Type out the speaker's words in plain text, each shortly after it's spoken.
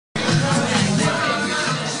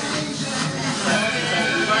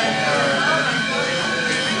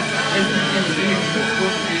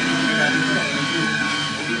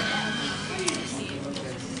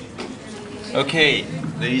Okay,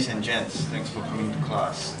 ladies and gents, thanks for coming to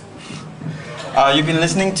class. You've been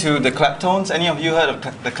listening to the claptones. Any of you heard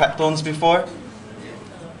of the claptones before?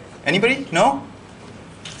 Anybody? No?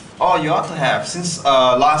 Oh, you ought to have. Since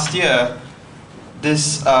last year, the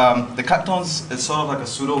claptones is sort of like a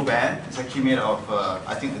pseudo band. It's actually made of,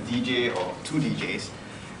 I think, a DJ or two DJs.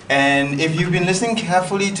 And if you've been listening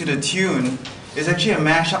carefully to the tune, it's actually a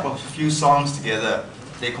mashup of a few songs together.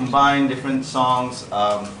 They combine different songs,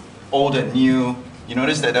 old and new. You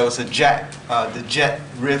notice that there was the jet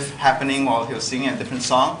riff happening while he was singing a different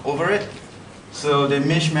song over it. So they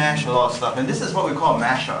mishmash a lot of stuff. And this is what we call a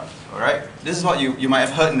mashup, alright? This is what you might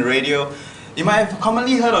have heard in the radio. You might have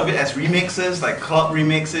commonly heard of it as remixes, like club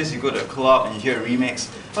remixes. You go to a club and you hear a remix.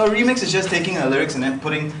 Well, a remix is just taking the lyrics and then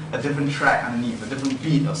putting a different track underneath, a different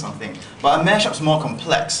beat or something. But a mashup is more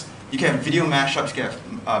complex. You can have video mashups, you can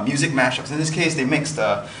have music mashups. In this case, they mixed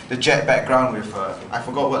the jet background with, I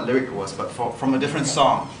forgot what lyric it was, but from a different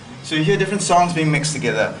song. So you hear different songs being mixed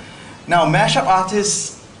together. Now, mashup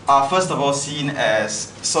artists are first of all seen as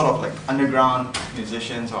sort of like underground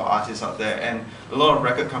musicians or artists out there, and a lot of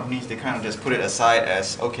record companies, they kind of just put it aside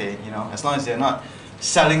as, okay, you know, as long as they're not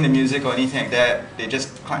selling the music or anything like that, they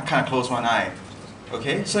just kind of close one eye.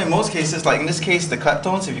 Okay, so in most cases, like in this case, the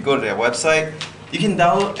Claptones, if you go to their website, you can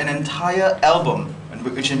download an entire album,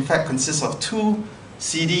 which in fact consists of 2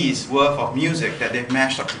 CDs worth of music that they've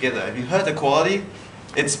mashed up together. If you heard the quality,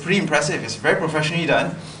 it's pretty impressive. It's very professionally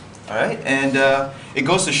done. Alright, and it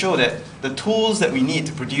goes to show that the tools that we need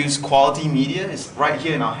to produce quality media is right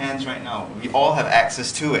here in our hands right now. We all have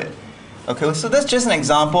access to it. Okay, so that's just an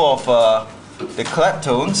example of the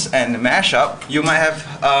Claptones and the mashup. You might have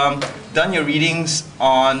done your readings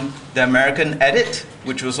on the American Edit,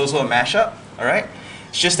 which was also a mashup. Alright,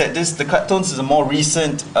 it's just that the Claptones is a more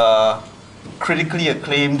recent, critically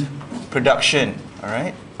acclaimed production.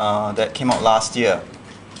 Alright, that came out last year.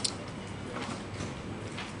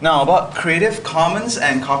 Now, about Creative Commons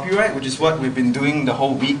and copyright, which is what we've been doing the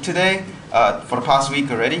whole week today, for the past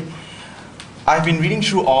week already. I've been reading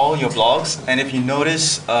through all your blogs, and if you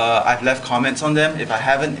notice, I've left comments on them. If I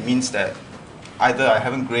haven't, it means that either I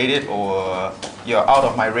haven't graded or you're out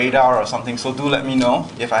of my radar or something, so do let me know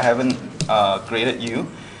if I haven't graded you.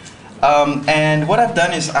 And what I've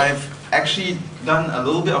done is I've actually done a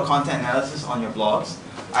little bit of content analysis on your blogs.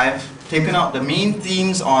 I've taken out the main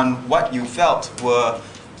themes on what you felt were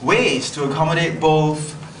ways to accommodate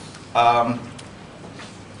both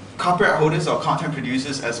copyright holders or content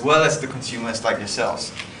producers as well as the consumers like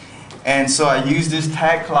yourselves. And so I used this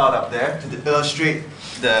tag cloud up there to illustrate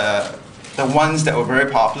the ones that were very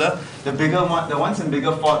popular. The ones in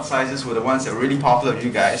bigger font sizes were the ones that were really popular with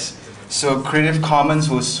you guys. So Creative Commons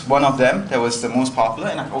was one of them that was the most popular,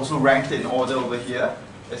 and I've also ranked it in order over here,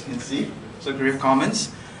 as you can see. So Creative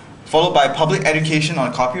Commons, followed by public education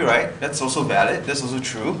on copyright. That's also valid, that's also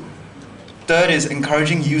true. Third is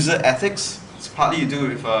encouraging user ethics. It's partly to do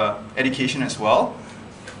with education as well.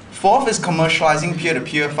 Fourth is commercializing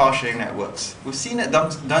peer-to-peer file sharing networks. We've seen it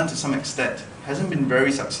done to some extent. Hasn't been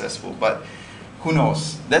very successful, but who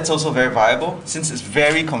knows? That's also very viable since it's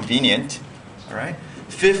very convenient. All right.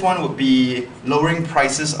 Fifth one would be lowering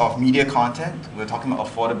prices of media content. We're talking about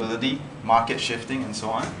affordability, market shifting, and so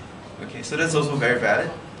on. Okay, so that's also very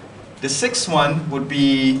valid. The sixth one would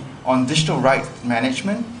be on digital rights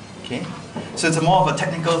management. Okay, so it's more of a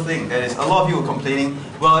technical thing. That is, a lot of you are complaining,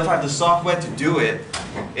 well, if I have the software to do it,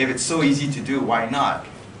 if it's so easy to do, why not?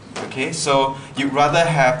 Okay, so you'd rather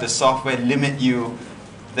have the software limit you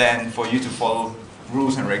than for you to follow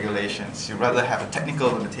rules and regulations. You'd rather have a technical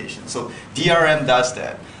limitation. So DRM does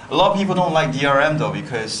that. A lot of people don't like DRM though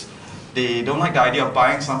because they don't like the idea of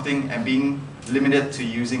buying something and being limited to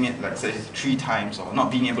using it, like say 3 times, or not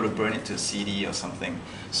being able to burn it to a CD or something.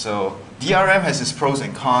 So DRM has its pros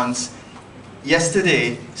and cons.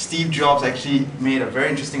 Yesterday, Steve Jobs actually made a very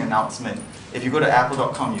interesting announcement. If you go to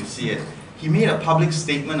apple.com, you see it. He made a public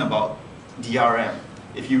statement about DRM.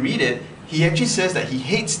 If you read it, he actually says that he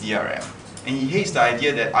hates DRM. And he hates the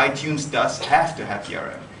idea that iTunes does have to have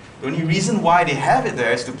DRM. The only reason why they have it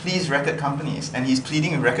there is to please record companies. And he's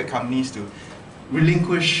pleading with record companies to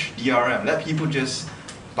relinquish DRM. Let people just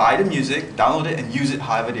buy the music, download it, and use it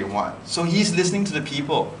however they want. So he's listening to the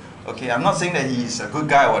people. Okay, I'm not saying that he's a good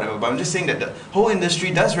guy or whatever, but I'm just saying that the whole industry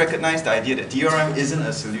does recognize the idea that DRM isn't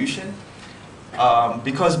a solution.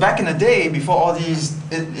 Because back in the day, before all these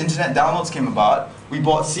internet downloads came about, we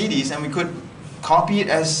bought CDs and we could copy it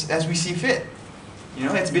as we see fit. You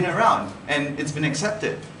know, it's been around and it's been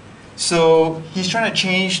accepted. So he's trying to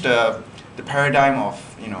change the paradigm of,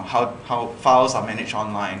 you know, how files are managed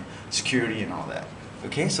online, security and all that.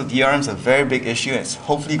 Okay, so DRM is a very big issue, and it's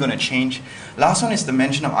hopefully going to change. Last one is the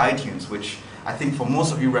mention of iTunes, which I think for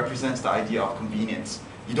most of you represents the idea of convenience.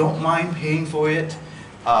 You don't mind paying for it,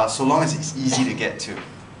 so long as it's easy to get to.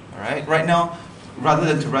 All right. Right now, rather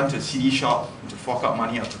than to run to a CD shop, to fork out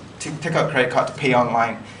money, or to take out a credit card to pay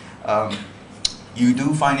online, you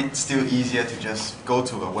do find it still easier to just go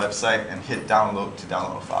to a website and hit download to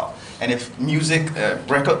download a file. And if music,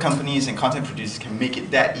 record companies and content producers can make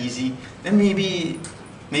it that easy, then maybe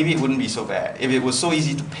it wouldn't be so bad. If it was so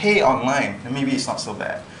easy to pay online, then maybe it's not so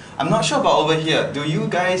bad. I'm not sure about over here. Do you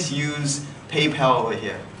guys use PayPal over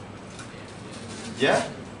here? Yeah?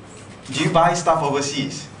 Do you buy stuff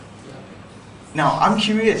overseas? Now, I'm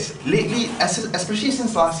curious, lately, especially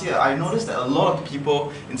since last year, I noticed that a lot of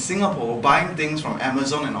people in Singapore were buying things from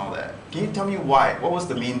Amazon and all that. Can you tell me why? What was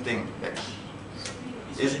the main thing?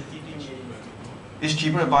 It's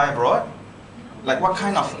cheaper to buy abroad? Like what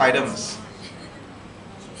kind of items?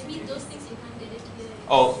 Maybe those things you can't get it here.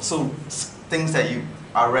 Oh, so things that you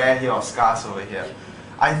are rare here or scarce over here.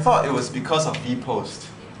 I thought it was because of VPost.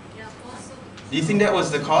 Yeah, also. Do you think that was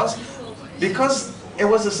the cause? Because it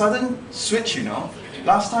was a sudden switch, you know.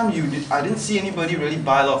 Last time I didn't see anybody really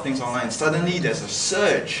buy a lot of things online. Suddenly there's a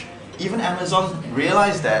surge. Even Amazon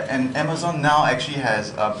realized that, and Amazon now actually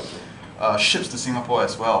has ships to Singapore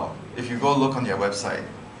as well, if you go look on their website.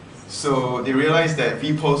 So they realized that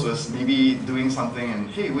VPost was maybe doing something, and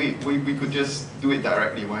hey, wait, we could just do it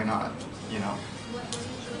directly, why not? You know. What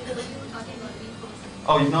are you talking about VPost?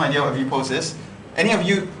 Oh, you have no idea what VPost is? Any of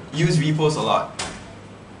you use VPost a lot?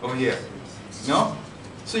 Over here? No?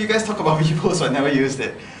 So you guys talk about VPost, but never used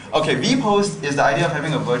it. Okay, VPost is the idea of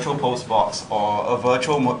having a virtual post box or a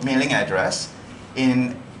virtual mailing address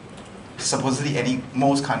in supposedly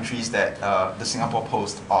most countries that the Singapore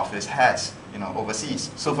Post Office has, you know,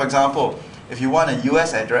 overseas. So for example, if you want a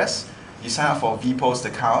US address, you sign up for a VPost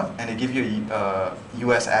account and they give you a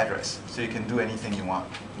US address, so you can do anything you want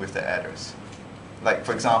with the address. Like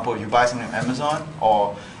for example, if you buy something on Amazon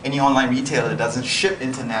or any online retailer that doesn't ship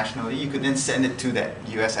internationally, you could then send it to that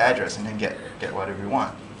US address and then get whatever you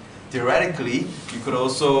want. Theoretically, you could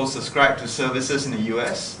also subscribe to services in the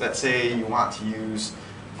US. Let's say you want to use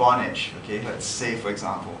Vonage, okay, let's say for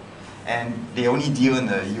example, and they only deal in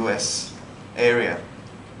the US area.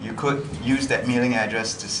 You could use that mailing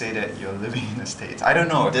address to say that you're living in the States. I don't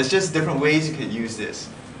know, there's just different ways you could use this.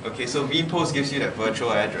 Okay, so VPost gives you that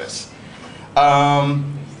virtual address.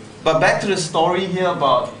 But back to the story here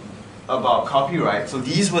about copyright. So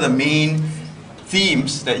these were the main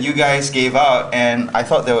themes that you guys gave out, and I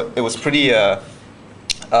thought that it was pretty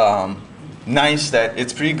nice, that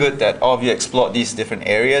it's pretty good that all of you explored these different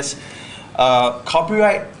areas.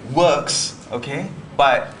 Copyright works, okay,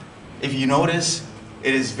 but if you notice,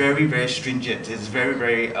 it is very, very stringent. It's very,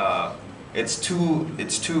 very, it's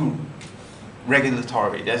too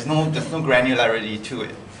regulatory. There's no granularity to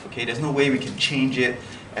it. Okay, there's no way we can change it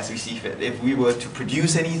as we see fit. If we were to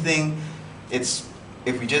produce anything,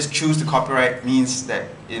 if we just choose to copyright, means that,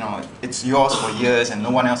 you know, it's yours for years and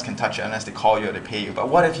no one else can touch it unless they call you or they pay you. But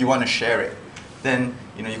what if you want to share it? Then,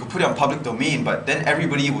 you know, you could put it on public domain, but then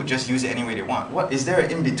everybody would just use it any way they want. What is there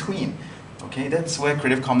in between? Okay, that's where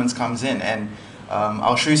Creative Commons comes in, and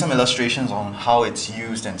I'll show you some illustrations on how it's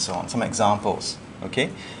used and so on, some examples. Okay.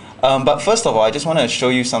 But first of all, I just want to show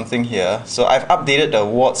you something here. So I've updated the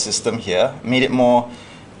award system here, made it more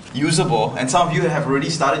usable, and some of you have already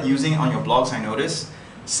started using it on your blogs, I noticed.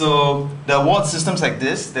 So the award system's like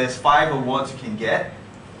this. There's 5 awards you can get.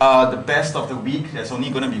 The best of the week, there's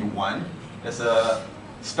only going to be 1. There's a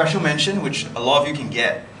special mention, which a lot of you can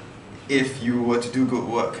get if you were to do good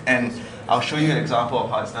work. And I'll show you an example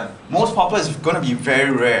of how it's done. Most popular is going to be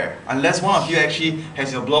very rare, unless one of you actually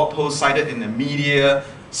has your blog post cited in the media,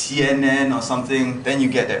 CNN or something, then you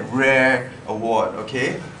get that rare award,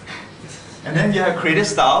 okay? And then you have creative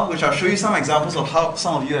style, which I'll show you some examples of how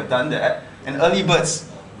some of you have done that. And early birds,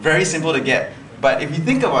 very simple to get. But if you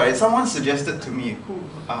think about it, someone suggested to me,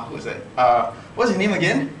 who is that? What's your name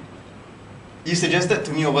again? You suggested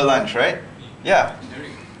to me over lunch, right? Yeah.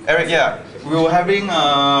 Eric, yeah. We were having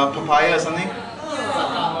papaya or something.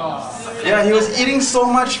 Yeah, he was eating so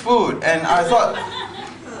much food, and I thought,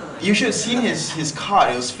 you should have seen his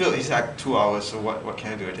cart. It was filled. He's like 2 hours, so what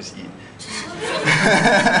can I do? I just eat.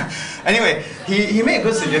 Anyway, he made a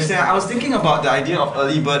good suggestion. I was thinking about the idea of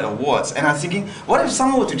early bird awards, and I was thinking, what if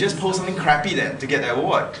someone were to just post something crappy then to get the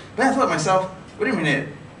award? But I thought to myself, wait a minute,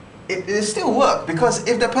 it still work, because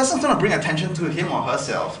if the person's going to bring attention to him or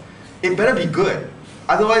herself, it better be good.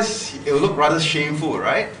 Otherwise, it will look rather shameful,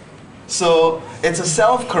 right? So it's a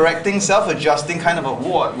self-correcting, self-adjusting kind of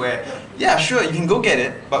award where yeah, sure, you can go get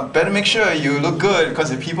it, but better make sure you look good,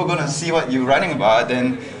 because if people are going to see what you're writing about,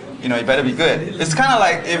 then you better be good. It's kind of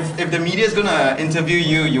like if the media is going to interview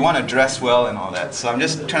you, you want to dress well and all that. So I'm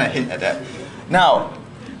just trying to hint at that. Now,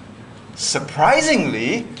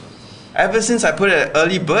 surprisingly, ever since I put an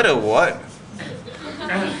early bird award,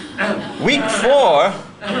 week 4,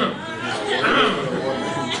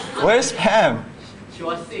 where's Pam? She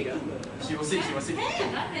was sick. She was sick.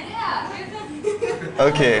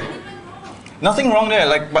 Okay. Nothing wrong there.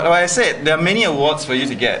 But like I said, there are many awards for you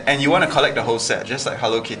to get, and you want to collect the whole set, just like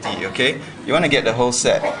Hello Kitty, okay? You want to get the whole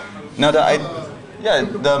set. Now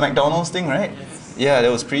the McDonald's thing, right? Yeah,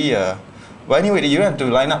 that was pretty. But anyway, you don't have to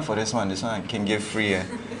line up for this one. This one I can give free.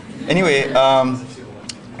 Anyway,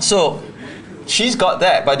 so she's got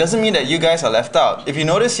that, but it doesn't mean that you guys are left out. If you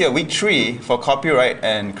notice here, week 3 for copyright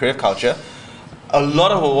and creative culture, a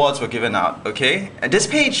lot of awards were given out, okay? And this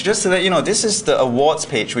page, just to let you know, this is the awards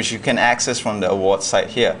page, which you can access from the awards site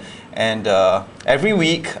here. And every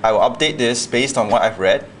week, I will update this based on what I've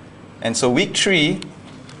read. And so week 3,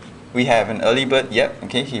 we have an early bird. Yep,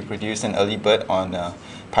 okay, he produced an early bird on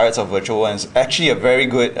Pirates of Virtual World. It's actually a very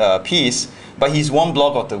good piece, but he's won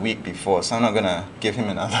blog of the week before, so I'm not gonna give him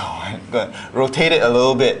another one. I'm gonna rotate it a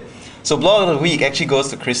little bit. So blog of the week actually goes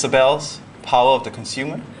to Christabel's Power of the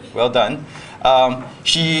Consumer. Well done.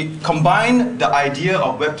 She combined the idea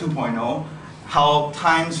of Web 2.0, how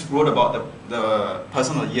Times wrote about the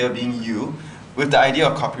person of the year being you, with the idea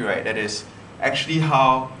of copyright. That is actually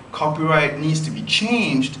how copyright needs to be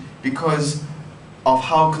changed because of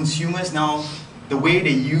how consumers now, the way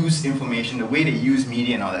they use information, the way they use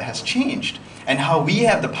media and all that has changed. And how we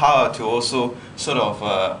have the power to also sort of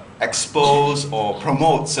expose or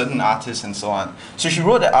promote certain artists and so on. So she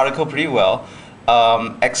wrote that article pretty well.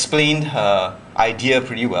 Explained her idea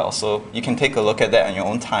pretty well, so you can take a look at that on your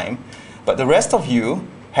own time. But the rest of you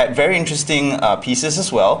had very interesting pieces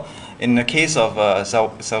as well. In the case of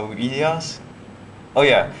Zawidias, oh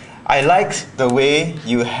yeah, I liked the way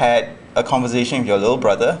you had a conversation with your little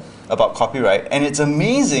brother about copyright, and it's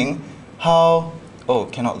amazing how, oh,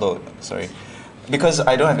 cannot load, sorry. Because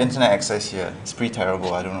I don't have internet access here, it's pretty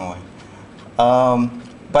terrible, I don't know why.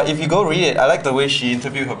 But if you go read it, I like the way she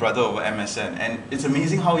interviewed her brother over MSN, and it's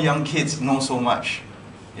amazing how young kids know so much.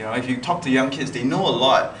 If you talk to young kids, they know a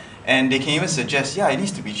lot, and they can even suggest, yeah, it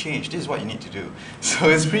needs to be changed, this is what you need to do. So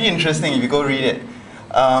it's pretty interesting if you go read it.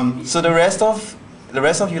 So the rest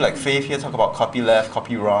of you, like Faith here, talk about copy left,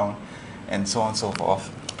 copy wrong, and so on and so forth.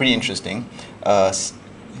 Pretty interesting.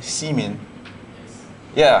 Seamin,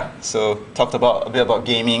 yeah, so talked about a bit about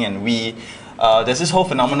gaming and Wii. There's this whole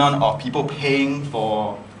phenomenon of people paying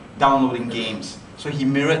for downloading games. So he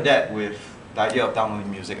mirrored that with the idea of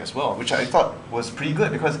downloading music as well, which I thought was pretty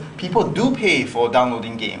good because people do pay for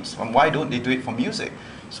downloading games. And why don't they do it for music?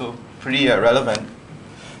 So pretty relevant,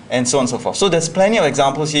 and so on and so forth. So there's plenty of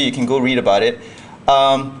examples here. You can go read about it.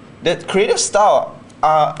 The creative style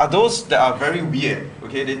are those that are very weird.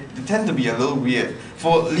 Okay, they tend to be a little weird.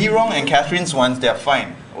 For Lirong and Catherine's ones, they're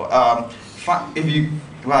fine. Well,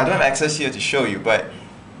 I don't have access here to show you, but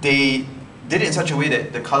they did it in such a way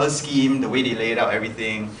that the color scheme, the way they laid out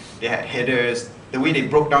everything, they had headers, the way they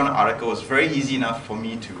broke down the article was very easy enough for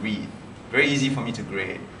me to read, very easy for me to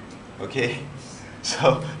grade, okay?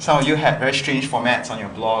 So some of you had very strange formats on your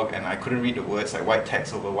blog, and I couldn't read the words, like white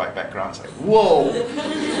text over white background. It's like, whoa!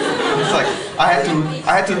 It's like, I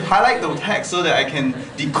had to highlight the text so that I can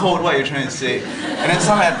decode what you're trying to say. And then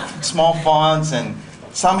some had small fonts, and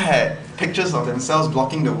some had pictures of themselves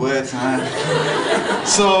blocking the words.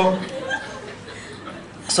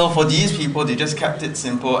 So for these people, they just kept it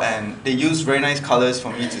simple, and they used very nice colors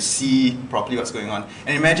for me to see properly what's going on.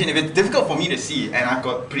 And imagine if it's difficult for me to see, and I've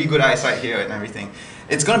got pretty good eyesight here and everything,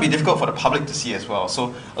 it's going to be difficult for the public to see as well.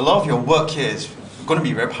 So a lot of your work here is going to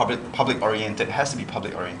be very public oriented. It has to be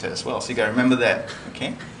public oriented as well. So you got to remember that.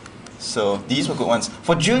 Okay. So these were good ones.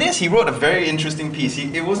 For Julius, he wrote a very interesting piece.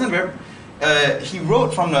 He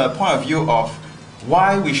wrote from the point of view of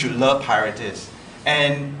why we should love pirates.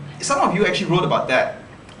 And some of you actually wrote about that.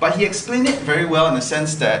 But he explained it very well in the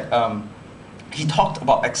sense that he talked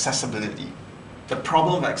about accessibility, the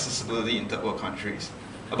problem of accessibility in third world countries,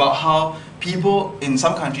 about how people in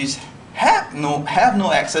some countries have no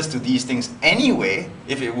access to these things anyway.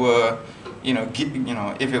 If it were,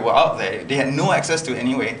 if it were out there, they had no access to it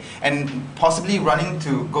anyway, and possibly going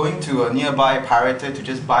to a nearby pirater to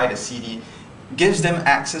just buy the CD gives them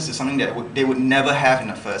access to something that they would never have in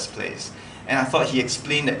the first place. And I thought he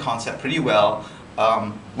explained that concept pretty well.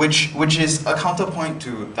 Which is a counterpoint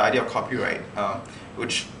to the idea of copyright,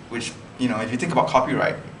 which if you think about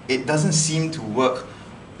copyright, it doesn't seem to work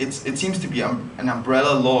it seems to be an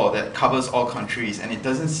umbrella law that covers all countries, and it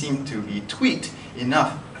doesn't seem to be tweaked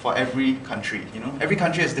enough for every country. You know, every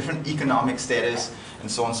country has different economic status and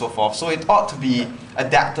so on and so forth. So it ought to be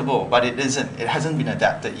adaptable, but it isn't. It hasn't been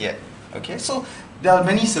adapted yet. Okay, so there are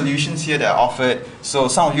many solutions here that are offered. So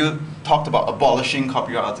some of you talked about abolishing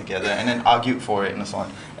copyright altogether and then argued for it and so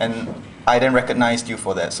on. And I then recognized you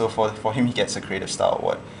for that. So for him, he gets a Creative Style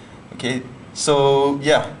Award. Okay, so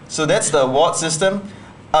yeah, so that's the award system.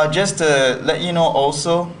 Just to let you know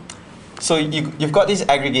also, so you've got these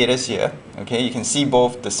aggregators here. Okay, you can see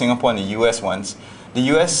both the Singapore and the US ones. The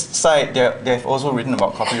US side, they've also written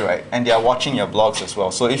about copyright, and they are watching your blogs as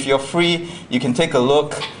well. So if you're free, you can take a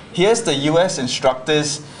look. Here's the US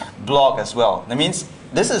Instructor's blog as well. That means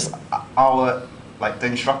this is our, like the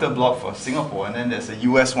Instructor blog for Singapore, and then there's a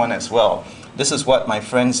US one as well. This is what my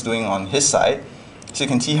friend's doing on his side. So you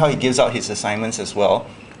can see how he gives out his assignments as well.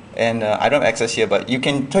 And I don't have access here, but you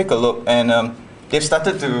can take a look. And they've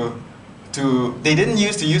started they didn't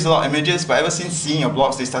used to use a lot of images, but ever since seeing your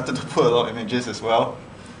blogs, they started to put a lot of images as well.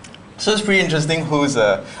 So it's pretty interesting who's,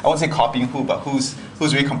 I won't say copying who, but who's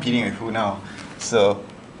really competing with who now. So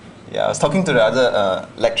yeah, I was talking to the other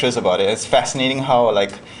lecturers about it. It's fascinating how,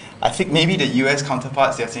 like, I think maybe the US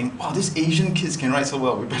counterparts, they're saying, wow, these Asian kids can write so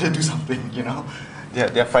well, we better do something, you know?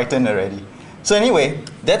 They're frightened already. So anyway,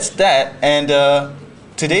 that's that. And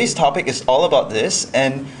today's topic is all about this.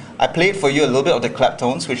 And I played for you a little bit of the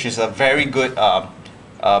Claptones, which is a very good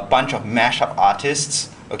bunch of mashup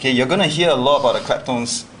artists. Okay, you're going to hear a lot about the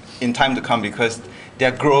Claptones in time to come because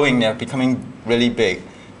they're growing, they're becoming really big.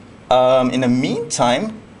 In the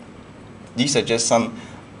meantime, these are just some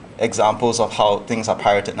examples of how things are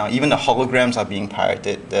pirated now. Even the holograms are being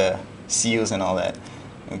pirated, the seals and all that.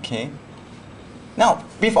 Okay. Now,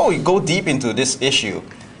 before we go deep into this issue,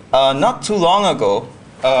 not too long ago,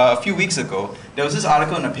 a few weeks ago, there was this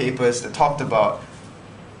article in the papers that talked about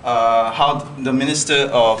how the Minister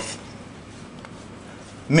of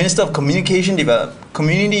Communication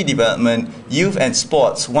Community Development, Youth and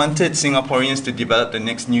Sports wanted Singaporeans to develop the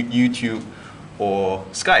next new YouTube or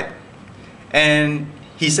Skype. And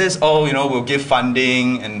he says, oh, you know, we'll give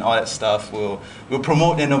funding and all that stuff, we'll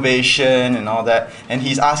promote innovation and all that. And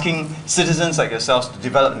he's asking citizens like yourselves to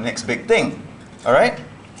develop the next big thing, all right?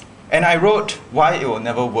 And I wrote why it will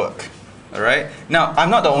never work, all right? Now, I'm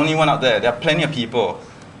not the only one out there. There are plenty of people,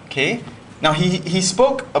 okay? Now, he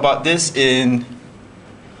spoke about this in,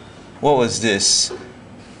 what was this?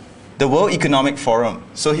 The World Economic Forum.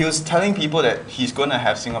 So he was telling people that he's going to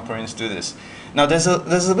have Singaporeans do this. Now, there's a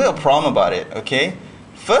bit of a problem about it, okay?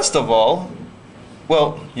 First of all,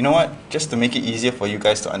 well, you know what? Just to make it easier for you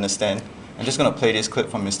guys to understand, I'm just going to play this clip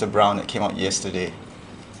from Mr. Brown that came out yesterday.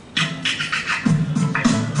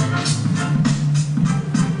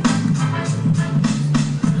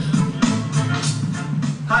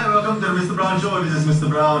 Hi, welcome to the Mr. Brown Show. This is Mr.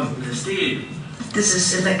 Brown. This is Steve. This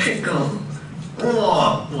is Electrical.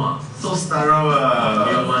 Wow, Wow. so thorough.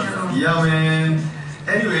 Yeah, man.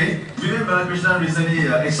 Anyway, Vivian Balakrishnan recently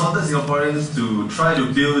exhorted Singaporeans to try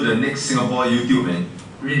to build the next Singapore YouTube, man.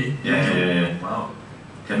 Really? Yeah. Wow.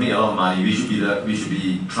 Can make a lot of money. We should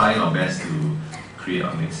be trying our best to create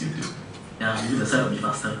our next YouTube. Yeah, maybe the site will be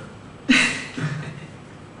faster.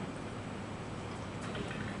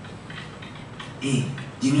 Hey,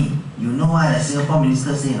 Jimmy, you know what the Singapore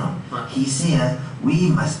minister say, no? What? He say we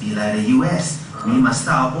must be like the US. We must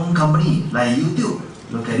start our own company, like YouTube.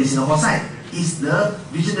 Look at this Singapore site. It's the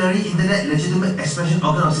Visionary Internet Legitimate Expression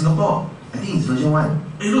Organ of Singapore. I think it's version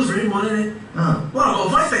 1. It looks very modern, eh? Huh. Wow, got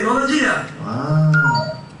voice technology, ah.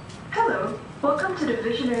 Wow. Hello, welcome to the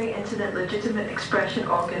Visionary Internet Legitimate Expression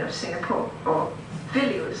Organ of Singapore, or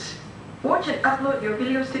VILIOS. Watch and upload your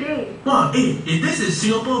videos today. Wow, hey, if this is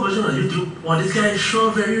Singapore version of YouTube, wow, this guy is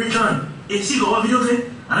sure very rich one. Hey, see, got what videos, eh?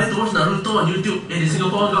 I like to watch Naruto on YouTube. Hey, the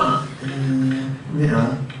Singapore one got, Wait,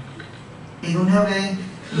 Hey, don't have, eh?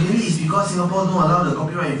 Maybe it's because Singapore don't allow the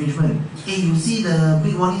copyright infringement. Hey, you see the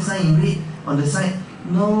big warning sign in red on the side?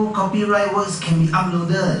 No copyright works can be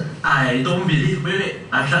uploaded. I don't believe. Wait.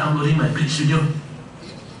 I tried uploading my Bleach video.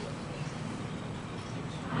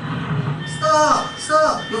 Stop!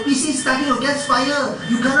 Your PC is starting to catch fire.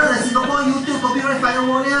 You cannot let Singapore YouTube copyright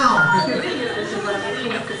firewall now. Your video is a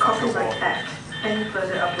violation of the Copyright Act. Any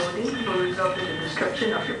further uploading will result in the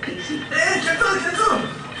destruction of your PC. Hey, cancel!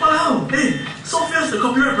 Wow, hey, so fierce the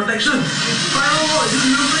copyright protection. Firewall is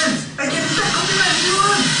your friends. I can detect copyright if you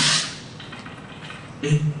want.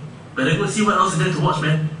 Hey, better go see what else is there to watch,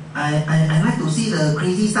 man. I like to see the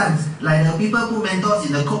crazy stunts, like the people put Mentos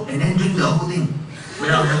in the Coke and then drink the whole thing.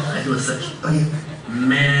 Well, I do a search. Okay.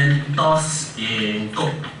 Mentos in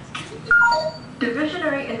Coke. The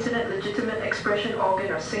Visionary Internet Legitimate Expression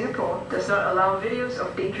Organ of Singapore does not allow videos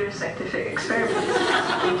of dangerous scientific experiments.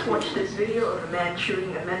 Please watch this video of a man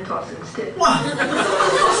chewing a Mentos instead. Wow,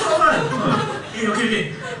 that's so fun! Hey,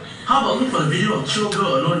 okay. How about look for the video of chill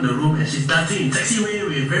girl alone in the room and she's dancing in sexy way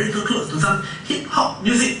with very good clothes to some hip-hop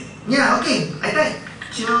music? Yeah, okay, I think.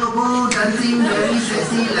 Chobo dancing very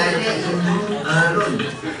sexy like that in room alone.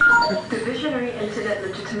 The Visionary Internet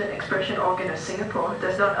Legitimate Expression Organ of Singapore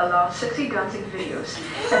does not allow sexy dancing videos,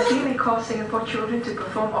 as they may cause Singapore children to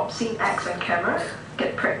perform obscene acts on camera,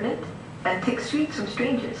 get pregnant, and take sweets from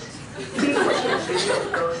strangers. Please watch this video of a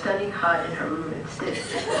girl studying hard in her room instead.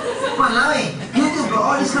 Walao eh, YouTube got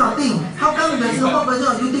all this kind of thing. How come the Singapore version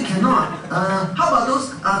of YouTube cannot? How about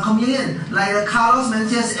those comedians like Carlos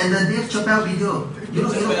Mencius and the Dave Chappelle video? You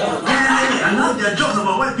know. Yeah, I love their jokes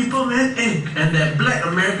about white people, man. Hey, and that black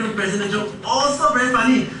American president joke, also very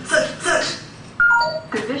funny. Search!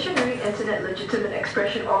 The Visionary Internet Legitimate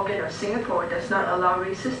Expression Organ of Singapore does not allow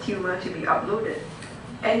racist humor to be uploaded.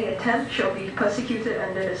 Any attempt shall be persecuted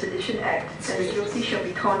under the Sedition Act, and the guilty shall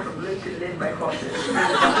be torn from limb to limb by horses.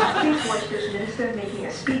 Please watch this minister making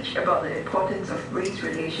a speech about the importance of race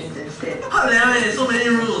relations instead. There's so many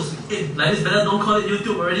rules. Hey, like this better don't call it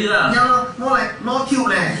YouTube already lah. Yeah, more like no tube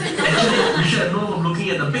leh. Actually, you should have known from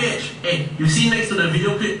looking at the page. Hey, you see next to the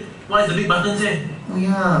video clip, what is the big button say? Oh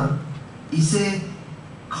yeah, it say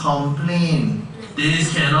complain.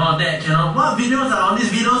 This cannot, that cannot. What videos are on this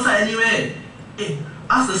video site anyway? Hey,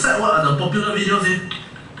 ask the site what are the popular videos in.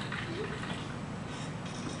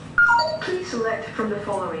 Please select from the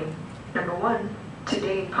following. Number 1,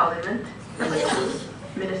 Today in Parliament. Number 2,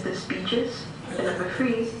 Minister Speeches. And number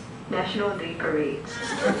 3, National Day Parades.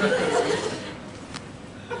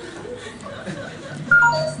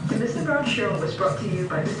 The Mr. Brown Show was brought to you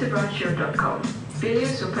by MrBrownShow.com.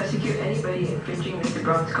 Videos will persecute anybody infringing Mr.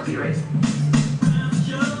 Brown's copyright.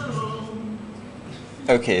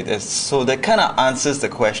 Okay, so that kind of answers the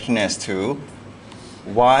question as to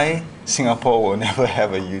why Singapore will never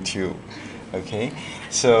have a YouTube. Okay,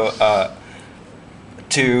 so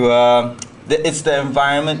it's the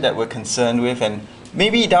environment that we're concerned with, and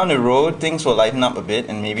maybe down the road things will lighten up a bit,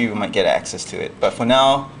 and maybe we might get access to it. But for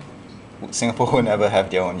now, Singapore will never have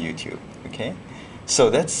their own YouTube. Okay, so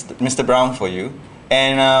that's Mr. Brown for you.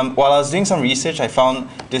 And while I was doing some research, I found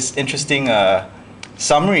this interesting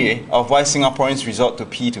summary of why Singaporeans resort to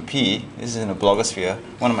P2P. This is in the blogosphere,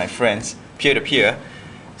 one of my friends, peer-to-peer.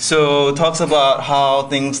 So talks about how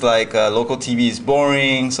things like local TV is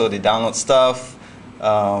boring, so they download stuff.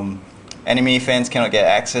 Anime fans cannot get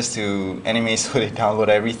access to anime, so they download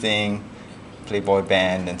everything. Playboy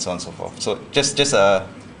Band and so on and so forth. So just a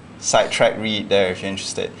sidetrack read there if you're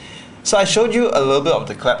interested. So I showed you a little bit of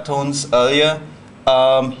the claptones earlier.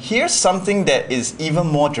 Here's something that is even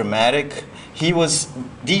more dramatic. He was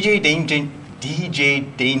DJ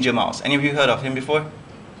Danger Mouse. Any of you heard of him before?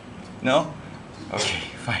 No? Okay,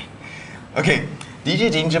 fine. Okay,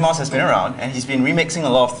 DJ Danger Mouse has been around and he's been remixing a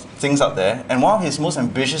lot of things out there. And one of his most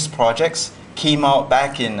ambitious projects came out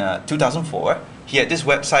back in 2004. He had this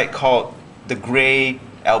website called The Grey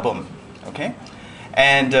Album. Okay?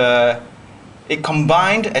 And it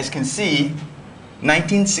combined, as you can see,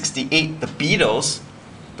 1968, the Beatles,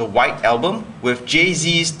 the White Album, with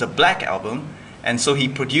Jay-Z's The Black Album, and so he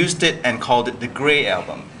produced it and called it the Grey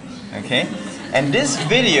Album. Okay, and this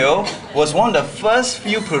video was one of the first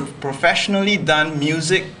few professionally done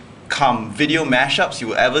music video mashups you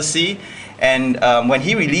will ever see. And when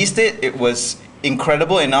he released it, it was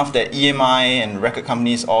incredible enough that EMI and record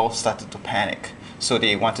companies all started to panic, so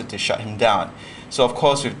they wanted to shut him down. So of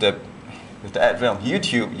course, with the advent of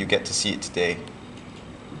YouTube, you get to see it today.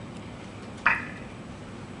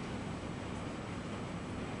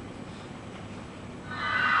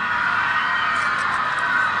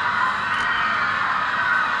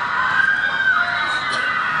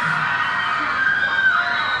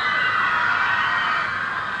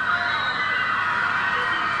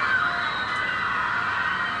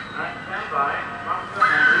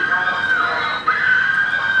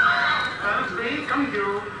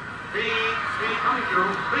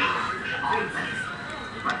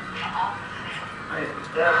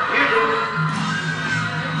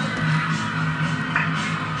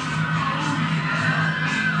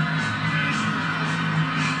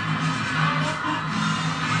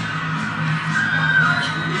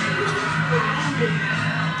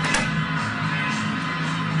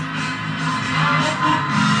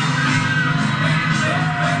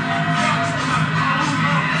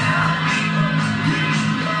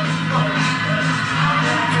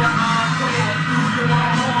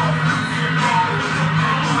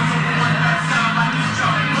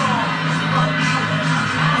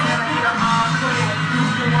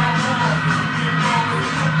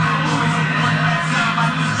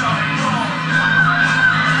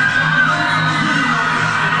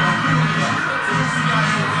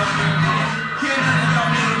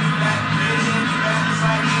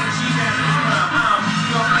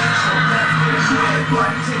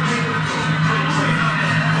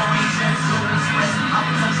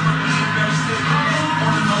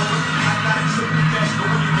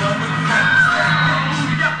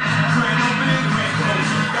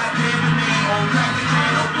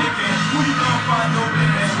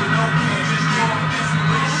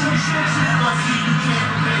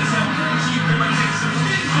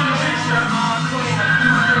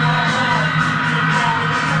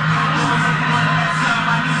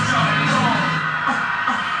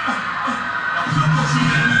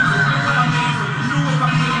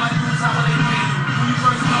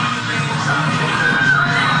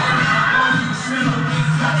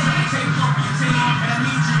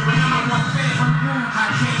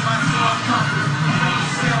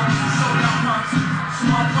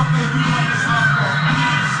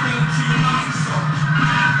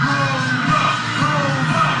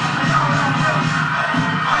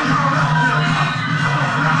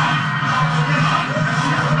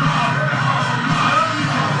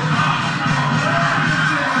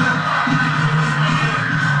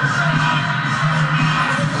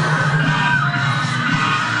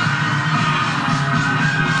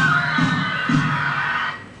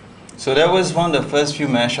 So that was one of the first few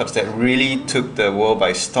mashups that really took the world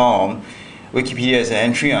by storm. Wikipedia has an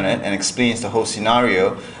entry on it and explains the whole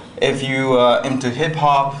scenario. If you are into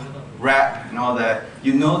hip-hop, rap and all that,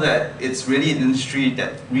 you know that it's really an industry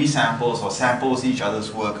that resamples or samples each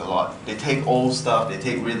other's work a lot. They take old stuff, they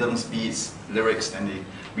take rhythms, beats, lyrics, and they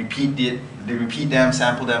repeat them,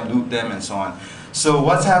 sample them, loop them, and so on. So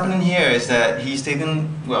what's happening here is that he's taken,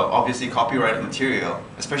 well, obviously copyrighted material,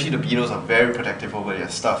 especially the Beatles are very protective over their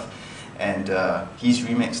stuff, and he's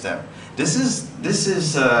remixed them. This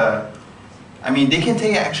is I mean, they can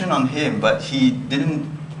take action on him, but he didn't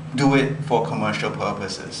do it for commercial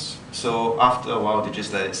purposes. So after a while, they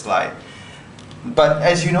just let it slide. But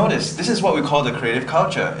as you notice, this is what we call the creative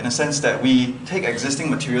culture, in a sense that we take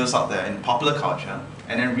existing materials out there in popular culture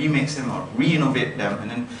and then remix them or re-innovate them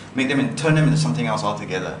and then make them and turn them into something else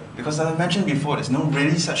altogether. Because as I mentioned before, there's no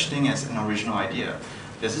really such thing as an original idea.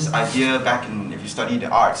 There's this idea back in, if you study the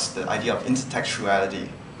arts, the idea of intertextuality.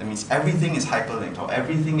 That means everything is hyperlinked or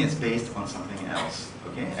everything is based on something else.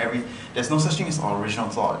 Okay? There's no such thing as original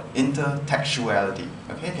thought. Intertextuality.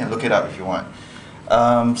 Okay? You can look it up if you want.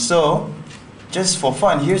 So, just for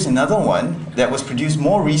fun, here's another one that was produced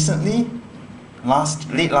more recently,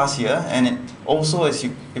 late last year, and it also, if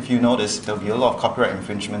you notice, there'll be a lot of copyright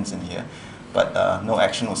infringements in here, but no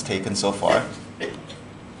action was taken so far.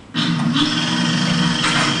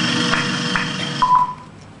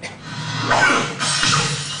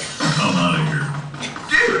 I'm out of here.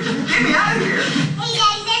 Dude, get me out of here! Hey,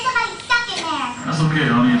 Daddy, there's somebody stuck in there. That's okay,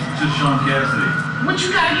 honey. It's just Sean Cassidy. What you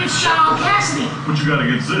got against Sean Cassidy? What you got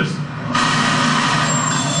against this?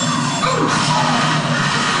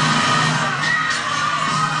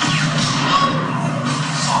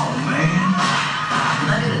 Oh man. Can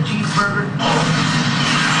I get a cheeseburger?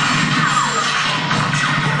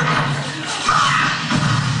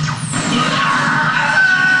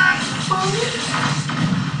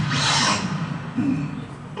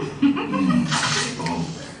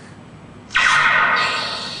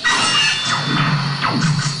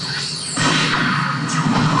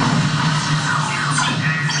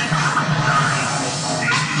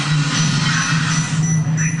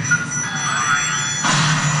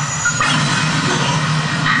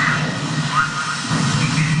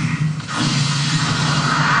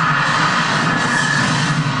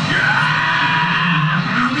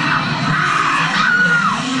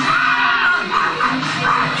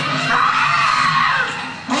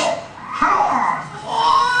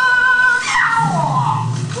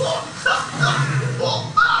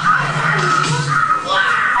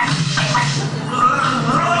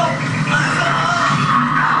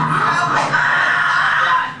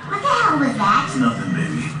 Nothing,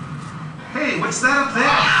 baby. Hey, what's that up there?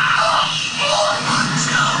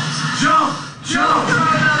 Jump! Jump!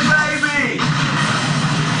 Baby!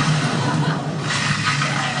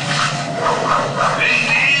 Hey,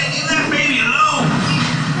 man, leave that baby alone!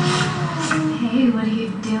 Hey, what are you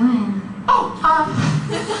doing?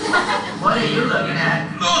 What are you looking at?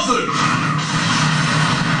 Nothing!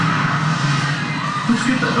 Let's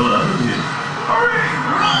get the hell out of here. Hurry!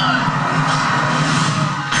 Run!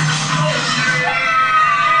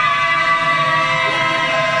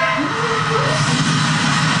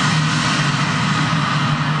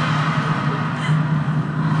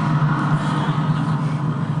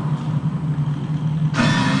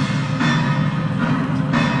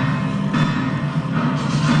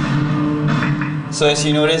 So as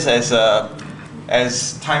you notice, as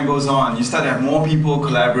time goes on, you start to have more people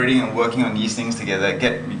collaborating and working on these things together,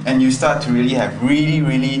 and you start to really have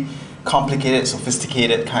really complicated,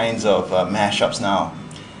 sophisticated kinds of mashups now.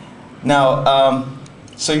 Now,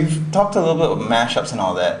 so you've talked a little bit about mashups and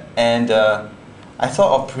all that, and I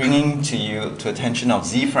thought of bringing to attention of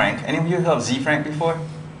Z Frank. Any of you heard of Z Frank before?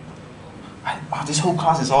 This whole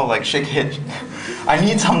class is all like shake head. I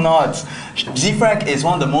need some nods. Z Frank is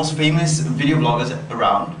one of the most famous video bloggers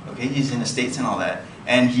around. Okay, he's in the States and all that,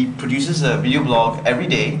 and he produces a video blog every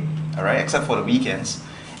day. All right, except for the weekends.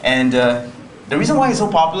 And the reason why he's so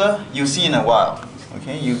popular, you'll see in a while.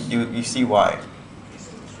 Okay, you see why.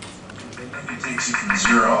 It takes you from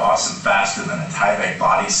 0 to awesome faster than a Tyvek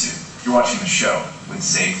bodysuit. You're watching the show with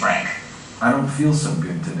Zay Frank. I don't feel so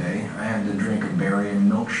good today. I had to drink a barium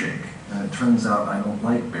milkshake. And it turns out I don't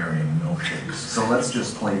like barium milkshakes. So let's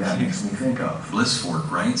just play That Makes Me Think Of.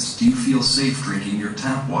 Blissfork writes, do you feel safe drinking your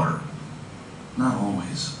tap water? Not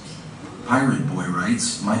always. Pirate Boy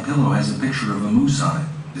writes, my pillow has a picture of a moose on it.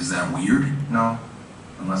 Is that weird? No,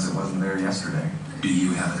 unless it wasn't there yesterday. Do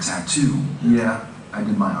you have a tattoo? Yeah, I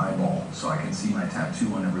did my eyeball so I can see my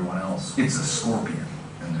tattoo on everyone else. It's a scorpion,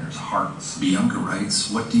 and and there's hearts. Bianca writes,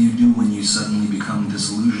 what do you do when you suddenly become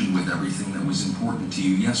disillusioned with everything that was important to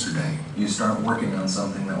you yesterday? You start working on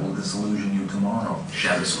something that will disillusion you tomorrow.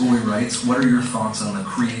 Shadow Schooley writes, what are your thoughts on the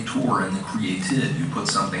creator and the created? You put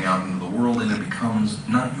something out into the world and it becomes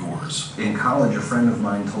not yours. In college, a friend of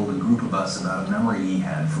mine told a group of us about a memory he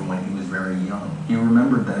had from when he was very young. He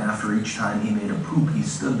remembered that after each time he made a poop, he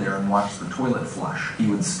stood there and watched the toilet flush. He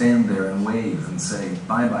would stand there and wave and say,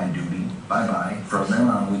 bye-bye, duty, bye-bye. From then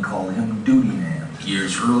on, we called him Duty Man.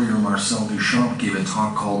 Years earlier, Marcel Duchamp gave a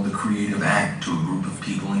talk called The Creative Act to a group of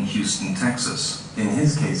people in Houston, Texas. In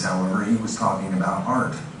his case, however, he was talking about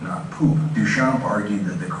art, not poop. Duchamp argued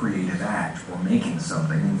that the creative act, or making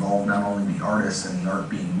something, involved not only the artist and the art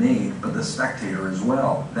being made, but the spectator as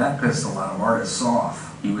well. That pissed a lot of artists off.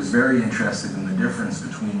 He was very interested in the difference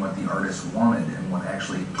between what the artist wanted and what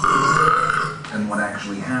actually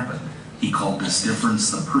happened. He called this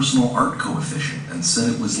difference the personal art coefficient and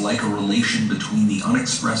said it was like a relation between the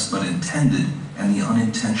unexpressed but intended and the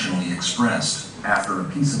unintentionally expressed. After a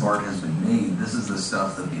piece of art has been made, this is the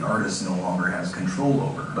stuff that the artist no longer has control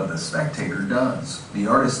over, but the spectator does. The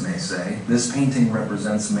artist may say, this painting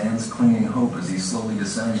represents man's clinging hope as he slowly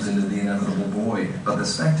descends into the inevitable void. But the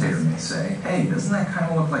spectator may say, hey, doesn't that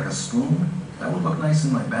kind of look like a spoon? That would look nice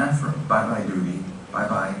in my bathroom. Bye-bye, Duty.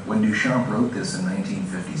 Bye-bye. When Duchamp wrote this in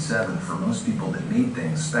 1957, for most people that made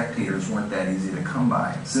things, spectators weren't that easy to come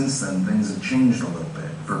by. Since then, things have changed a little bit.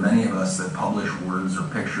 For many of us that publish words or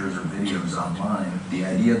pictures or videos online, the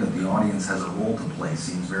idea that the audience has a role to play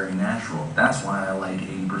seems very natural. That's why I like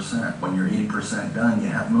 80%. When you're 80% done, you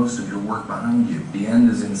have most of your work behind you. The end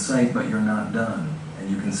is in sight, but you're not done. And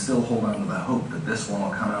you can still hold on to the hope that this one will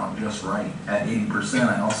come out just right. At 80%,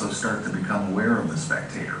 I also start to become aware of the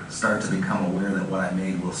spectator. Start to become aware that what I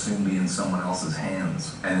made will soon be in someone else's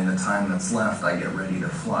hands. And in the time that's left, I get ready to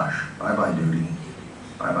flush. Bye-bye, Duty.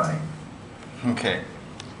 Bye-bye. Okay,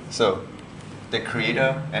 so the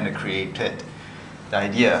creator and the created. The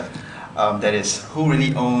idea, that is, who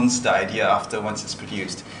really owns the idea after once it's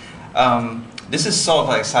produced. This is sort of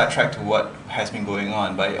like a sidetrack to what has been going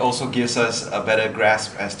on, but it also gives us a better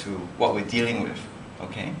grasp as to what we're dealing with,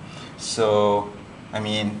 okay? So, I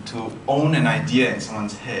mean, to own an idea in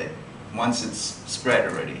someone's head, once it's spread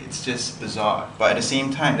already, it's just bizarre. But at the same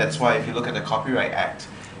time, that's why if you look at the Copyright Act,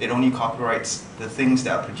 it only copyrights the things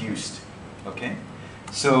that are produced, okay?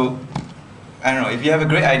 So, I don't know, if you have a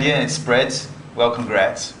great idea and it spreads, well,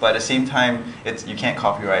 congrats. But at the same time, you can't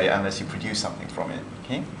copyright it unless you produce something from it,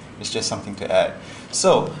 okay? It's just something to add.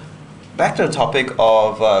 So, back to the topic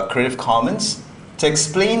of Creative Commons, to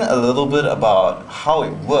explain a little bit about how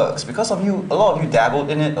it works, because a lot of you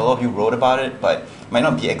dabbled in it, a lot of you wrote about it, but might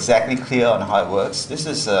not be exactly clear on how it works. This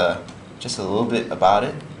is just a little bit about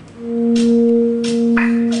it.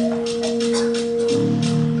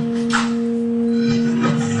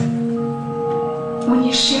 When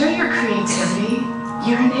you share your creativity,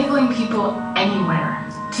 you're enabling people anywhere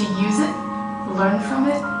to use it, learn from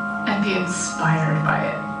it, and be inspired by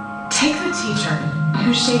it. Take the teacher,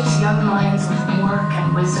 who shapes young minds with work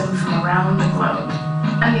and wisdom from around the globe,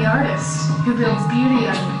 and the artist, who builds beauty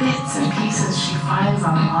on bits and pieces she finds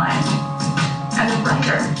online, and the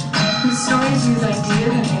writer, whose stories use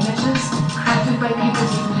ideas and images crafted by people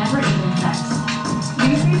you've never even met.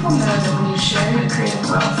 These people know that when you share your creative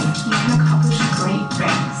wealth, you can accomplish great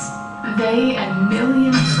things. They and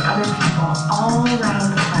millions of other people all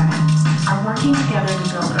around the planet are working together to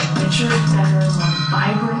build a richer, better, more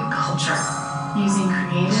vibrant culture using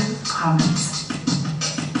Creative Commons.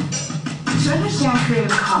 To understand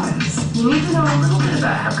Creative Commons, you need to know a little bit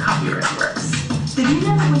about how copyright works. Did you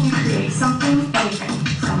know that when you create something, anything,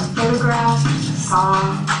 from a photograph, to a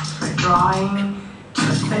song, to a drawing, to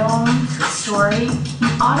a film, to a story, you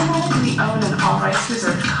automatically own an all rights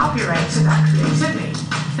reserved copyright to that creativity?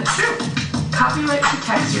 It's true. Copyright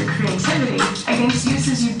protects your creativity against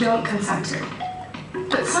uses you don't consent to.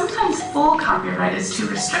 But sometimes full copyright is too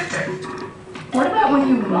restrictive. What about when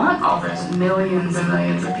you want all those millions and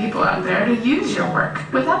millions of people out there to use your work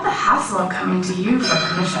without the hassle of coming to you for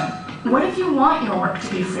permission? What if you want your work to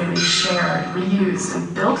be freely shared, reused,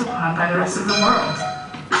 and built upon by the rest of the world?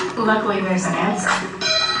 Luckily, there's an answer.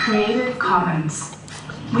 Creative Commons.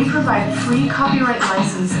 We provide free copyright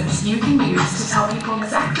licenses you can use to tell people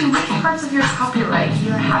exactly which parts of your copyright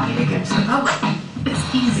you're happy to give to the public.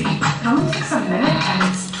 It's easy. It only takes a minute and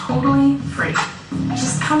it's totally free.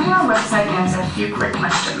 Just come to our website and answer a few quick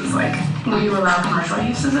questions like, will you allow commercial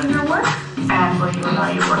uses of your work? And will you allow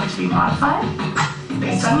your work to be modified?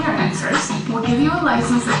 Based on your answers, we'll give you a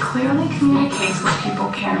license that clearly communicates what people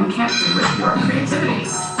can and can't do with your creativity.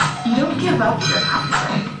 You don't give up your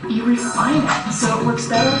copyright. You You refine it so it works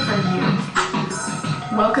better for you.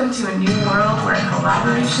 Welcome to a new world where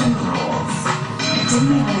collaboration rules. It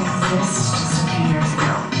didn't even exist just a few years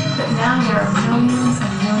ago. But now there are millions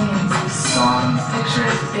and millions of songs,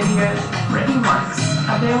 pictures, videos, written works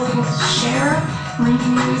available to share,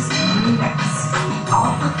 reuse, and remix,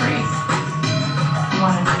 all for free.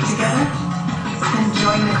 Want to work together? Then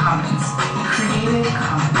join the Commons. Creative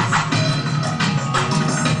Commons.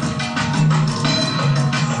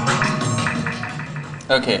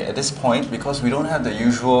 Okay, at this point, because we don't have the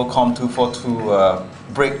usual COM125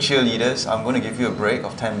 break cheerleaders, I'm going to give you a break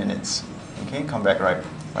of 10 minutes. Okay, come back right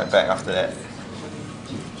back after that.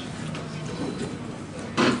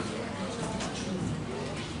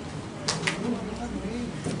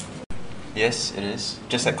 Yes, it is.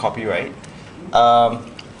 Just like copyright. I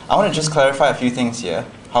want to just clarify a few things here,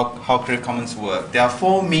 how Creative Commons work. There are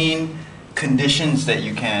 4 main conditions that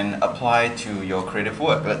you can apply to your creative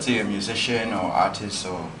work. Let's say you're a musician or artist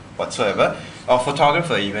or whatsoever, or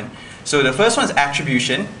photographer even. So the first one is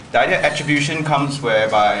attribution. The idea of attribution comes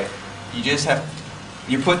whereby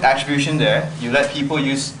you put attribution there, you let people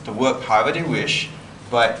use the work however they wish,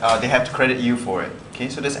 but they have to credit you for it. Okay,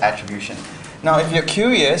 so that's attribution. Now if you're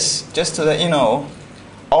curious, just to let you know,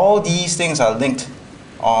 all these things are linked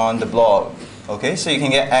on the blog. Okay, so you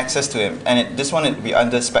can get access to it, and this one will be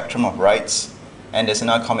under spectrum of rights, and there's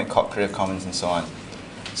another comic called Creative Commons and so on.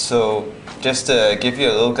 So just to give you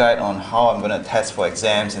a little guide on how I'm going to test for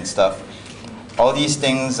exams and stuff, all these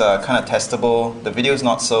things are kind of testable. The video is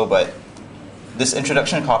not so, but this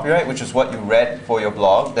introduction to copyright, which is what you read for your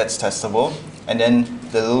blog, that's testable, and then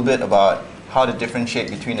the little bit about how to differentiate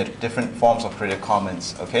between the different forms of Creative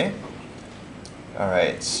Commons. Okay?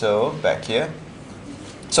 Alright, so back here.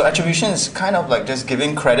 So attribution is kind of like just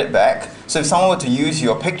giving credit back. So if someone were to use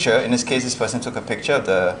your picture, in this case this person took a picture of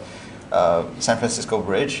the San Francisco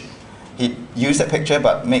Bridge, he used that picture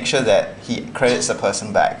but make sure that he credits the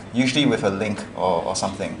person back, usually with a link or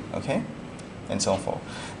something, okay? And so forth.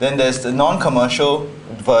 Then there's the non-commercial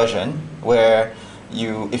version where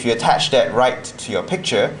if you attach that right to your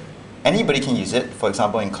picture, anybody can use it, for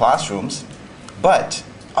example in classrooms, but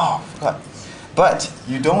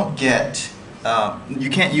you don't get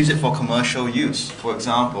you can't use it for commercial use. For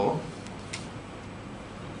example,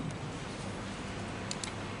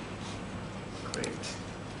 great.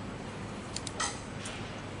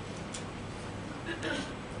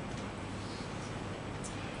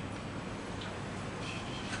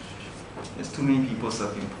 There's too many people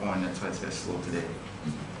surfing porn, that's why it's very slow today.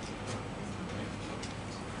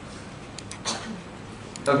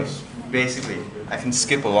 Okay, basically, I can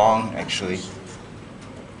skip along actually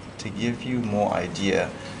to give you more idea.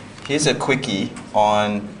 Here's a quickie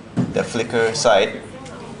on the Flickr site.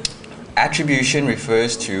 Attribution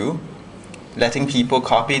refers to letting people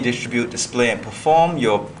copy, distribute, display, and perform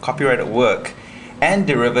your copyrighted work. And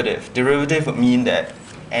derivative. Derivative would mean that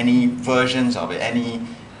any versions of it, any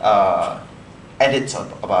edits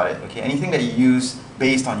about it, okay? Anything that you use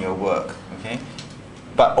based on your work, okay?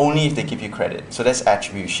 But only if they give you credit. So that's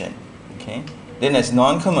attribution, okay? Then there's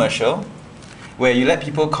non-commercial, where you let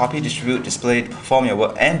people copy, distribute, display, perform your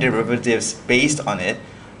work and derivatives based on it,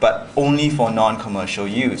 but only for non-commercial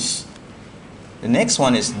use. The next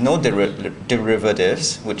one is no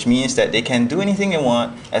derivatives, which means that they can do anything they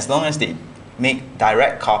want as long as they make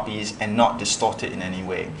direct copies and not distort it in any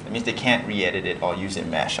way. That means they can't re-edit it or use it in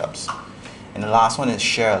mashups. And the last one is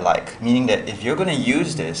share alike, meaning that if you're going to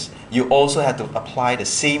use this, you also have to apply the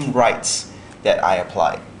same rights that I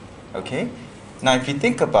applied. Okay? Now if you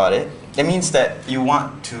think about it, that means that you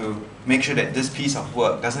want to make sure that this piece of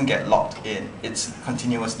work doesn't get locked in. It's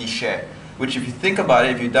continuously shared. Which if you think about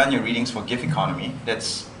it, if you've done your readings for GIF economy,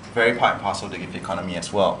 that's very part and parcel of the GIF economy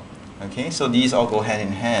as well. Okay, so these all go hand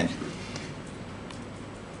in hand.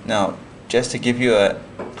 Now, just to give you a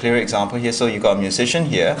clear example here, so you've got a musician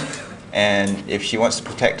here, and if she wants to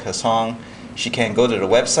protect her song, she can go to the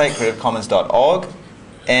website, creativecommons.org,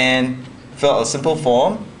 and fill out a simple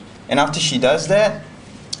form, and after she does that,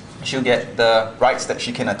 she'll get the rights that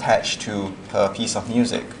she can attach to her piece of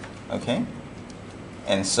music, okay?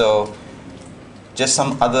 And so, just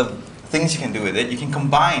some other things you can do with it. You can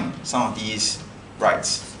combine some of these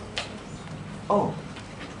rights. Oh.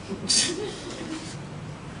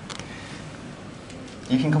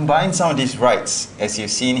 You can combine some of these rights, as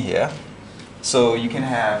you've seen here. So you can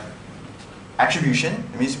have attribution,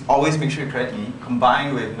 that means always make sure you credit me,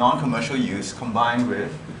 combined with non-commercial use, combined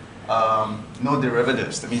with no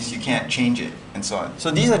derivatives, that means you can't change it, and so on. So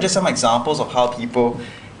these are just some examples of how people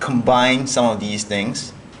combine some of these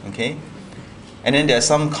things, okay? And then there are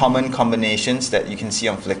some common combinations that you can see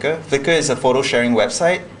on Flickr. Flickr is a photo sharing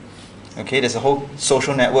website, Okay, there's a whole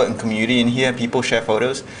social network and community in here. People share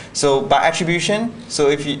photos. So by attribution, so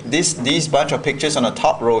if you, these bunch of pictures on the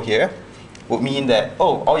top row here would mean that,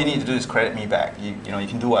 oh, all you need to do is credit me back. You know, you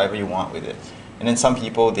can do whatever you want with it. And then some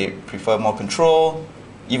people, they prefer more control,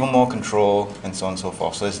 even more control, and so on and so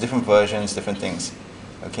forth. So there's different versions, different things.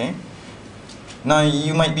 Okay. Now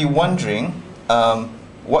you might be wondering,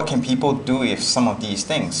 what can people do with some of these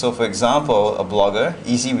things? So for example, a blogger,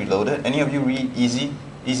 Easy Reloaded. Any of you read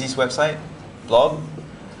Easy's website, blog?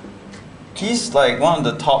 He's like one of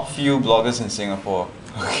the top few bloggers in Singapore.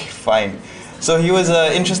 Okay, fine. So he was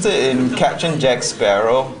interested in Captain Jack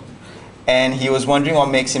Sparrow, and he was wondering what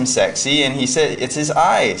makes him sexy, and he said it's his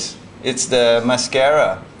eyes. It's the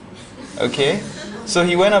mascara. Okay? So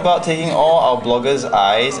he went about taking all our bloggers'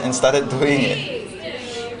 eyes and started doing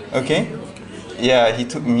it. Okay? Yeah, he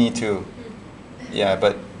took me too. Yeah,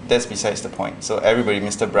 but that's besides the point. So everybody,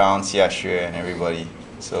 Mr. Brown, Xia Xue, and everybody.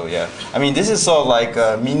 So yeah, I mean, this is sort of like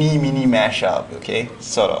a mini mashup, okay?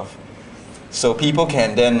 Sort of. So people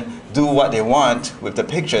can then do what they want with the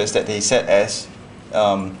pictures that they set as,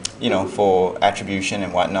 you know, for attribution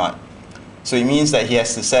and whatnot. So it means that he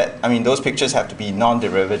has to set, I mean, those pictures have to be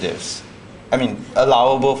non-derivatives. I mean,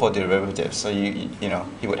 allowable for derivatives. So you know,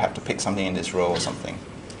 he would have to pick something in this row or something.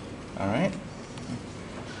 All right.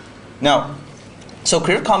 Now, so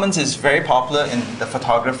Creative Commons is very popular in the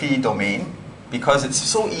photography domain because it's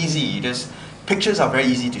so easy. Pictures are very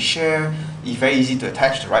easy to share, very easy to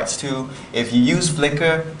attach the rights to. If you use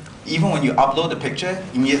Flickr, even when you upload the picture,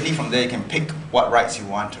 immediately from there you can pick what rights you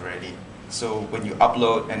want already. So when you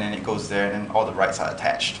upload and then it goes there and then all the rights are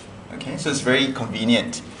attached. Okay, so it's very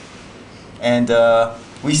convenient. And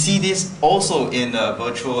we see this also in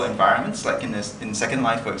virtual environments, like in Second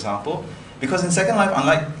Life, for example. Because in Second Life,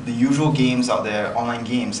 unlike the usual games out there, online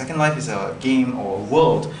games, Second Life is a game or a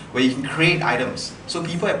world where you can create items. So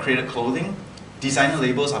people have created clothing, designer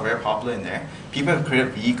labels are very popular in there. People have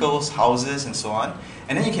created vehicles, houses, and so on.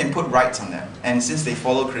 And then you can put rights on them. And since they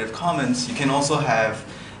follow Creative Commons, you can also have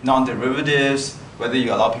non-derivatives, whether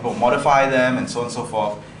you allow people to modify them, and so on and so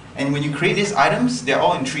forth. And when you create these items, they're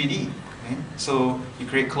all in 3D. Okay? So you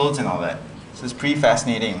create clothes and all that. So it's pretty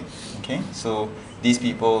fascinating. Okay? So these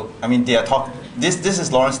people, I mean, they are talking. This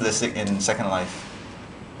is Lawrence Lessig in Second Life.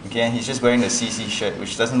 Okay, and he's just wearing the CC shirt,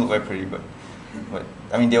 which doesn't look very pretty, but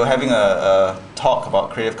I mean, they were having a talk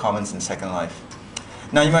about Creative Commons in Second Life.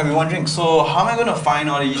 Now you might be wondering, so how am I going to find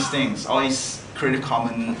all these things, all these Creative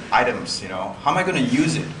Commons items? You know, how am I going to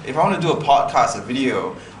use it? If I want to do a podcast, a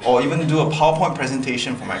video, or even do a PowerPoint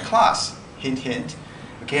presentation for my class, hint, hint.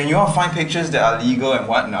 Okay, and you want to find pictures that are legal and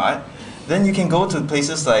whatnot, then you can go to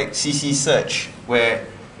places like CC Search, where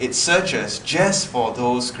it searches just for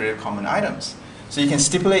those Creative Commons items. So you can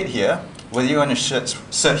stipulate here whether you want to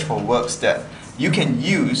search for works that you can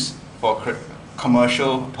use for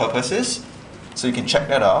commercial purposes. So you can check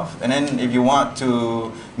that off. And then if you want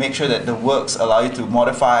to make sure that the works allow you to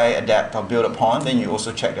modify, adapt, or build upon, then you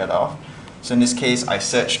also check that off. So in this case, I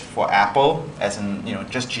searched for Apple, as in, you know,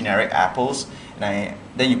 just generic apples. And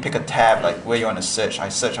then you pick a tab, like where you want to search. I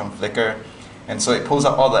search on Flickr. And so it pulls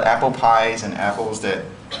up all the apple pies and apples that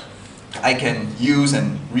I can use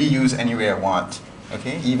and reuse anywhere I want.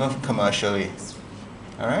 Okay, even commercially.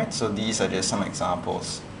 All right, so these are just some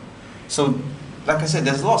examples. So, like I said,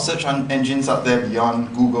 there's a lot of search engines out there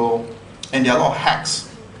beyond Google, and there are a lot of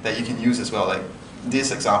hacks that you can use as well. Like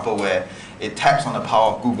this example where it taps on the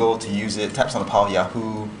power of Google to use it, taps on the power of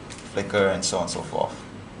Yahoo, Flickr, and so on and so forth.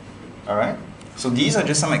 All right, so these are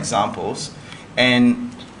just some examples,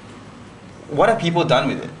 and what have people done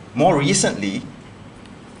with it? More recently,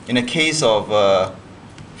 in a case of,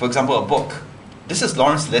 for example, a book. This is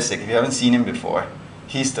Lawrence Lessig, if you haven't seen him before.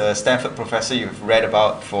 He's the Stanford professor you've read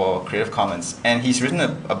about for Creative Commons. And he's written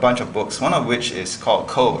a bunch of books, one of which is called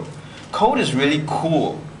Code. Code is really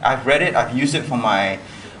cool. I've read it, I've used it for my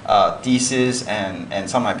thesis and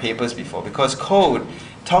some of my papers before, because Code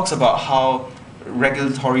talks about how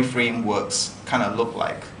regulatory frameworks kind of look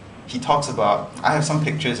like. He talks about, I have some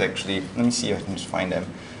pictures actually, let me see if I can just find them.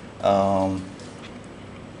 Oh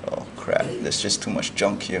crap, there's just too much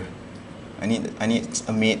junk here. I need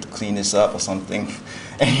a maid to clean this up or something.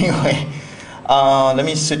 Anyway, let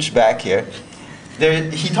me switch back here.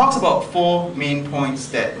 He talks about 4 main points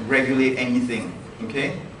that regulate anything,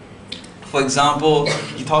 okay? For example,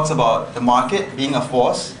 he talks about the market being a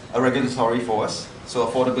force, a regulatory force. So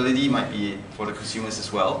affordability might be for the consumers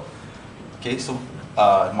as well. Okay, so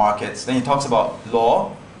markets. Then he talks about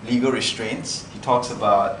law, legal restraints. He talks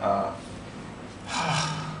about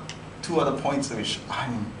 2 other points which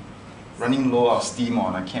I'm running low of steam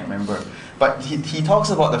on, I can't remember. But he talks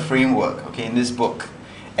about the framework, okay, in this book.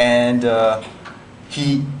 And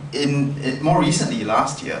more recently,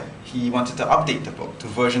 last year, he wanted to update the book to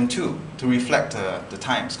version 2 to reflect the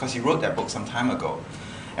times, because he wrote that book some time ago.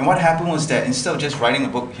 And what happened was that instead of just writing the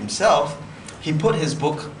book himself, he put his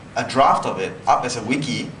book, a draft of it, up as a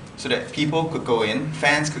wiki so that people could go in,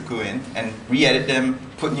 fans could go in and re-edit them,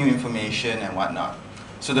 put new information and whatnot.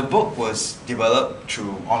 So the book was developed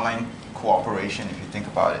through online cooperation, if you think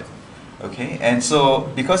about it. Okay, and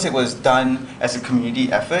so because it was done as a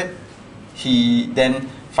community effort, he then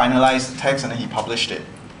finalized the text and then he published it.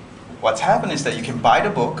 What's happened is that you can buy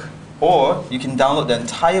the book or you can download the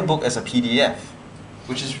entire book as a PDF,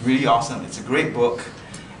 which is really awesome. It's a great book,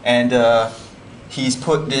 and he's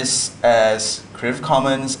put this as Creative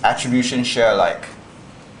Commons Attribution Share Alike,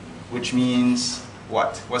 which means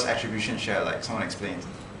what? What's Attribution Share Alike? Someone explain.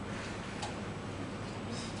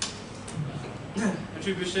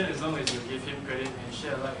 Attribution, as long as you give him credit, and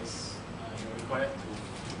share alike is you're required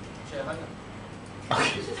to share alike.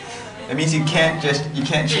 Okay. That means you can't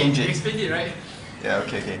change it. You explained it, right? Yeah.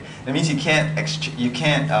 Okay. That means you can't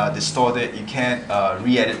distort it. You can't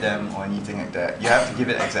re-edit them or anything like that. You have to give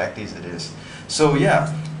it exactly as it is. So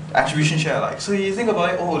yeah, attribution share alike. So you think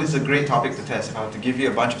about it. Oh, this is a great topic to test. If I have to give you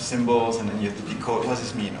a bunch of symbols and then you have to decode, what does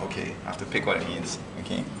this mean? Okay, I have to pick what it means.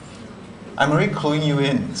 Okay. I'm already cluing you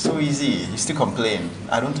in. It's so easy. You still complain.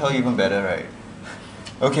 I don't tell you even better, right?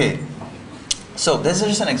 Okay. So this is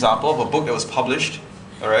just an example of a book that was published,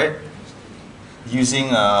 all right,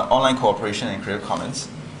 using online cooperation and Creative Commons.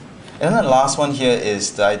 And then the last one here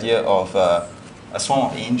is the idea of A Swarm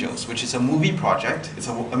of Angels, which is a movie project. It's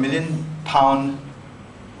a £1 million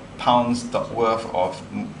worth of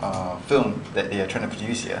film that they are trying to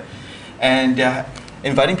produce here. And they're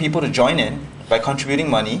inviting people to join in by contributing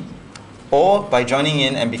money or by joining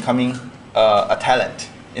in and becoming a talent.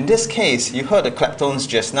 In this case, you heard the Claptones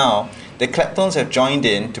just now. The Claptones have joined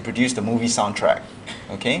in to produce the movie soundtrack.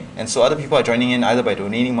 Okay? And so other people are joining in either by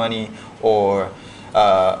donating money or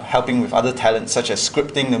helping with other talents such as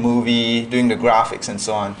scripting the movie, doing the graphics and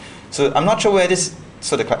so on. So I'm not sure where this,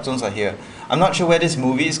 so the Claptones are here. I'm not sure where this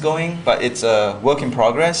movie is going, but it's a work in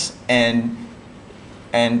progress, and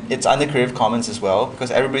it's under Creative Commons as well,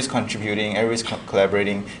 because everybody's contributing, everybody's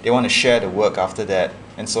collaborating. They want to share the work after that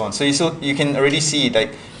and so on. So you can already see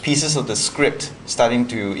like pieces of the script starting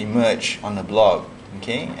to emerge on the blog.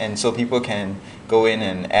 Okay? And so people can go in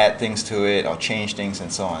and add things to it or change things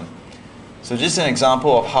and so on. So just an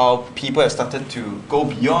example of how people have started to go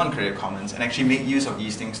beyond Creative Commons and actually make use of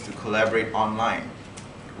these things to collaborate online,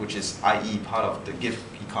 which is, i.e., part of the gig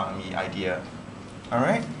economy idea. All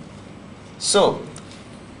right? So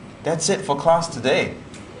that's it for class today.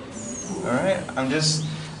 All right? I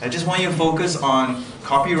just want you to focus on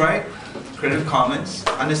copyright, Creative Commons,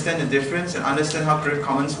 understand the difference and understand how Creative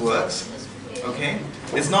Commons works. Okay?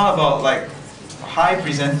 It's not about like Hai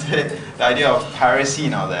presented the idea of piracy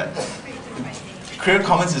and all that. Creative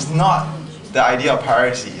Commons is not the idea of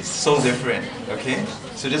piracy. It's so different. Okay?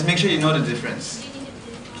 So just make sure you know the difference.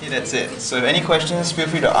 Okay, that's it. So if any questions, feel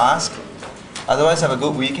free to ask. Otherwise, have a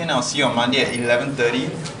good weekend. I'll see you on Monday at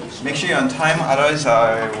 11:30. Make sure you're on time, otherwise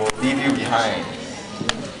I will leave you behind.